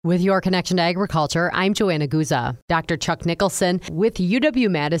With your connection to agriculture, I'm Joanna Guza. Dr. Chuck Nicholson with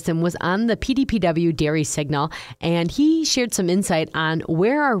UW-Madison was on the PDPW Dairy Signal, and he shared some insight on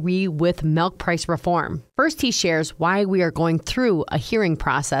where are we with milk price reform. First, he shares why we are going through a hearing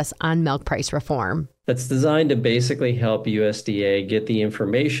process on milk price reform. That's designed to basically help USDA get the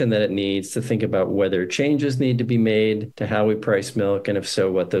information that it needs to think about whether changes need to be made to how we price milk, and if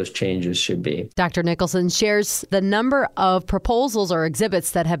so, what those changes should be. Dr. Nicholson shares the number of proposals or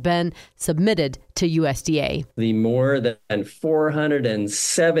exhibits that have been submitted to USDA. The more than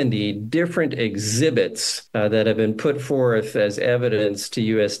 470 different exhibits that have been put forth as evidence to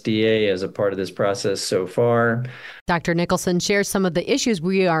USDA as a part of this process so far. Dr. Nicholson shares some of the issues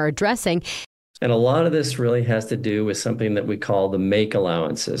we are addressing. And a lot of this really has to do with something that we call the make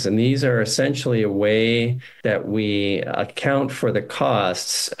allowances. And these are essentially a way that we account for the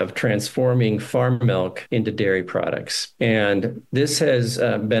costs of transforming farm milk into dairy products. And this has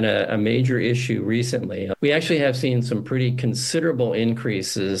been a major issue recently. We actually have seen some pretty considerable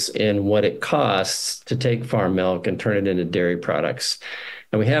increases in what it costs to take farm milk and turn it into dairy products.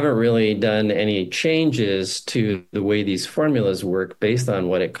 And we haven't really done any changes to the way these formulas work based on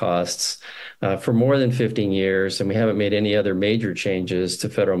what it costs for more than 15 years. And we haven't made any other major changes to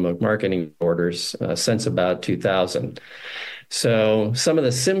federal milk marketing orders since about 2000. So some of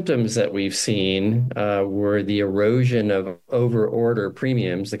the symptoms that we've seen were the erosion of over-order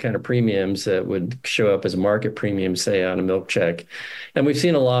premiums, the kind of premiums that would show up as market premiums, say, on a milk check. And we've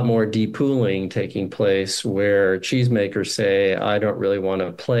seen a lot more depooling taking place where cheesemakers say, I don't really want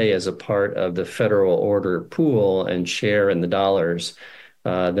to play as a part of the federal order pool and share in the dollars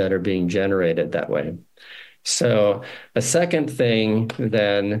that are being generated that way. So a second thing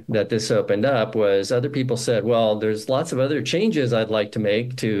then that this opened up was other people said, well, there's lots of other changes I'd like to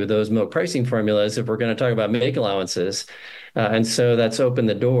make to those milk pricing formulas if we're going to talk about make allowances. And so that's opened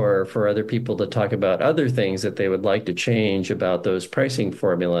the door for other people to talk about other things that they would like to change about those pricing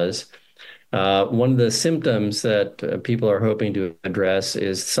formulas. One of the symptoms that people are hoping to address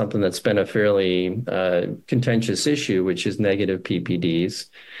is something that's been a fairly contentious issue, which is negative PPDs.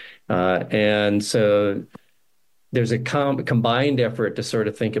 And so there's a combined effort to sort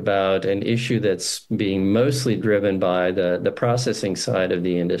of think about an issue that's being mostly driven by the processing side of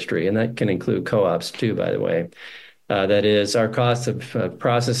the industry, and that can include co-ops too, by the way. That is, our costs of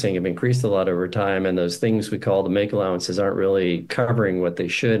processing have increased a lot over time, and those things we call the make allowances aren't really covering what they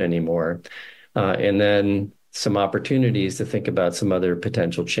should anymore. And then some opportunities to think about some other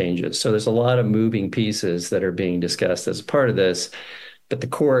potential changes. So there's a lot of moving pieces that are being discussed as a part of this. But the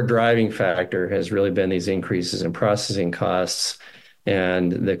core driving factor has really been these increases in processing costs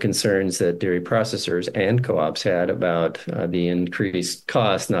and the concerns that dairy processors and co-ops had about the increased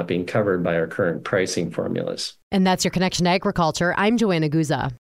costs not being covered by our current pricing formulas. And that's your connection to agriculture. I'm Joanna Guza.